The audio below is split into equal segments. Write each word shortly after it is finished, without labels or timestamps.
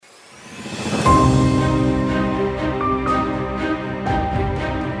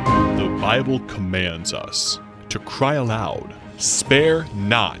Bible commands us to cry aloud, "Spare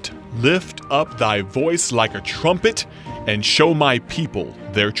not, lift up thy voice like a trumpet, and show my people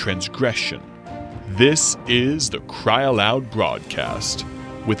their transgression." This is the Cry Aloud broadcast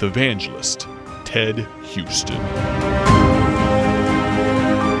with evangelist Ted Houston.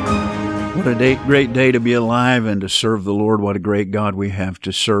 What a great day to be alive and to serve the Lord. What a great God we have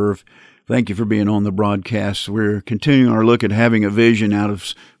to serve. Thank you for being on the broadcast. We're continuing our look at having a vision out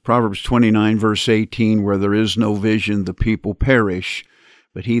of Proverbs 29, verse 18, where there is no vision, the people perish.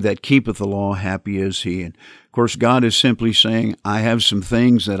 But he that keepeth the law, happy is he. And of course, God is simply saying, I have some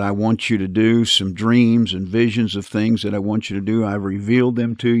things that I want you to do, some dreams and visions of things that I want you to do. I've revealed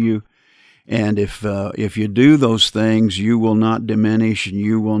them to you. And if you do those things, you will not diminish, and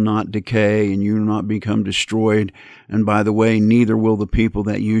you will not decay, and you will not become destroyed. And by the way, neither will the people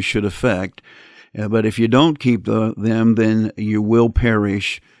that you should affect. But if you don't keep them, then you will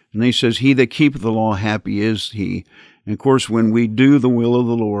perish. And he says, he that keepeth the law, happy is he. And of course, when we do the will of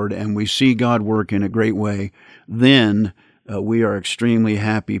the Lord and we see God work in a great way, then we are extremely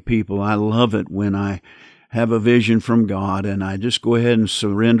happy people. I love it when I have a vision from God, and I just go ahead and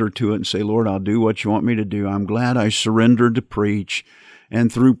surrender to it and say, Lord, I'll do what you want me to do. I'm glad I surrendered to preach,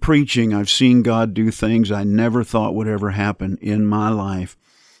 and through preaching, I've seen God do things I never thought would ever happen in my life,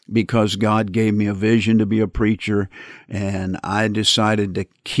 because God gave me a vision to be a preacher, and I decided to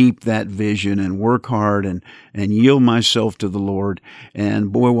keep that vision and work hard and yield myself to the Lord.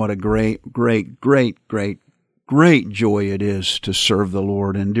 And boy, what a great joy it is to serve the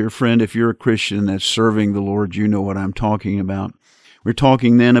Lord. And dear friend, if you're a Christian that's serving the Lord, you know what I'm talking about. We're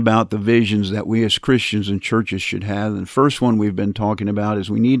talking then about the visions that we as Christians and churches should have. And the first one we've been talking about is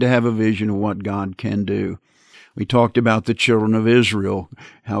we need to have a vision of what God can do. We talked about the children of Israel,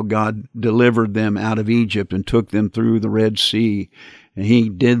 how God delivered them out of Egypt and took them through the Red Sea. And he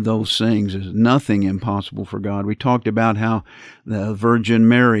did those things. There's nothing impossible for God. We talked about how the Virgin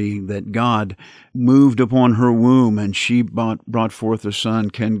Mary, that God moved upon her womb and she brought forth a son.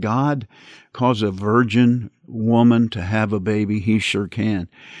 Can God cause a virgin woman to have a baby? He sure can.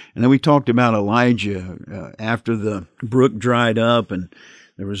 And then we talked about Elijah after the brook dried up and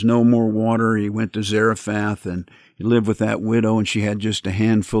there was no more water. He went to Zarephath and he lived with that widow, and she had just a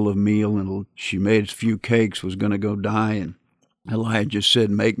handful of meal, and she made a few cakes, was going to go die. And Elijah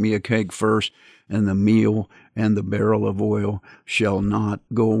said, make me a cake first, and the meal and the barrel of oil shall not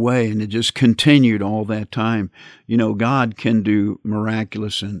go away. And it just continued all that time. You know, God can do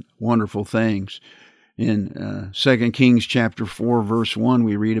miraculous and wonderful things. In 2 Kings chapter 4, verse 1,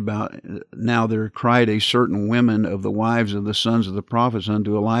 we read about, now there cried a certain woman of the wives of the sons of the prophets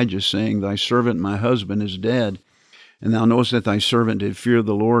unto Elijah, saying, thy servant my husband is dead. And thou knowest that thy servant did fear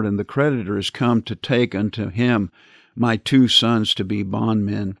the Lord, and the creditor is come to take unto him my 2 sons to be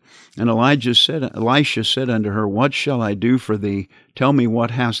bondmen. And Elisha said unto her, what shall I do for thee? Tell me,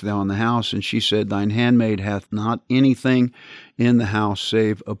 what hast thou in the house? And she said, thine handmaid hath not anything in the house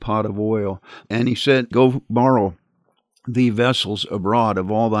save a pot of oil. And he said, go borrow thee vessels abroad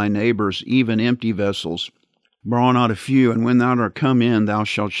of all thy neighbors, even empty vessels. Borrow not a few, and when thou art come in, thou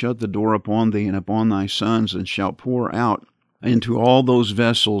shalt shut the door upon thee and upon thy sons, and shalt pour out into all those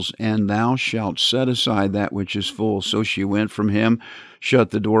vessels, and thou shalt set aside that which is full. So she went from him, shut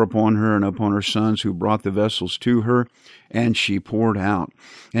the door upon her and upon her sons, who brought the vessels to her, and she poured out.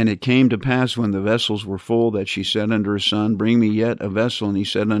 And it came to pass, when the vessels were full, that she said unto her son, bring me yet a vessel. And he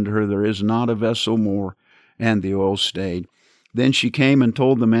said unto her, there is not a vessel more. And the oil stayed. Then she came and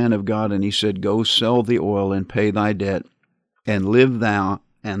told the man of God, and he said, go sell the oil and pay thy debt, and live thou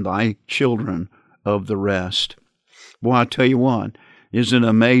and thy children of the rest. Boy, I tell you what, isn't it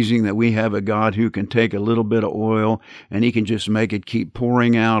amazing that we have a God who can take a little bit of oil and he can just make it keep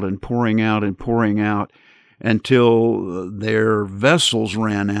pouring out and pouring out and pouring out until their vessels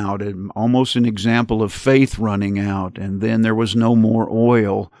ran out, and almost an example of faith running out, and then there was no more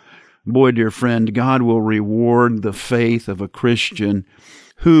oil. Boy, dear friend, God will reward the faith of a Christian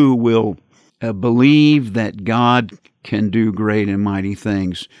who will believe that God can do great and mighty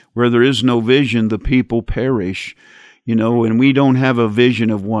things. Where there is no vision, the people perish. You know, and we don't have a vision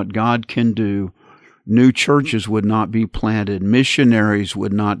of what God can do. New churches would not be planted. Missionaries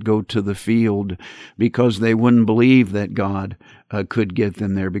would not go to the field because they wouldn't believe that God could get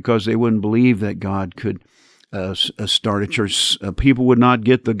them there, because they wouldn't believe that God could start a church. People would not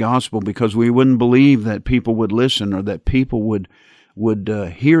get the gospel because we wouldn't believe that people would listen, or that people would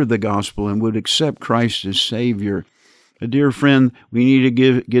hear the gospel and would accept Christ as Savior. Dear friend, we need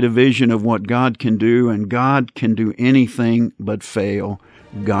to get a vision of what God can do, and God can do anything but fail.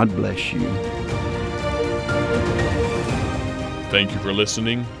 God bless you. Thank you for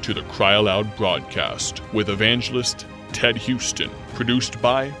listening to the Cry Aloud broadcast with evangelist Ted Houston, produced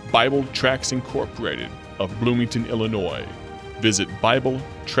by Bible Tracts Incorporated of Bloomington, Illinois. Visit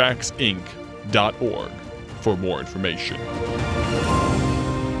BibleTractsInc.org for more information.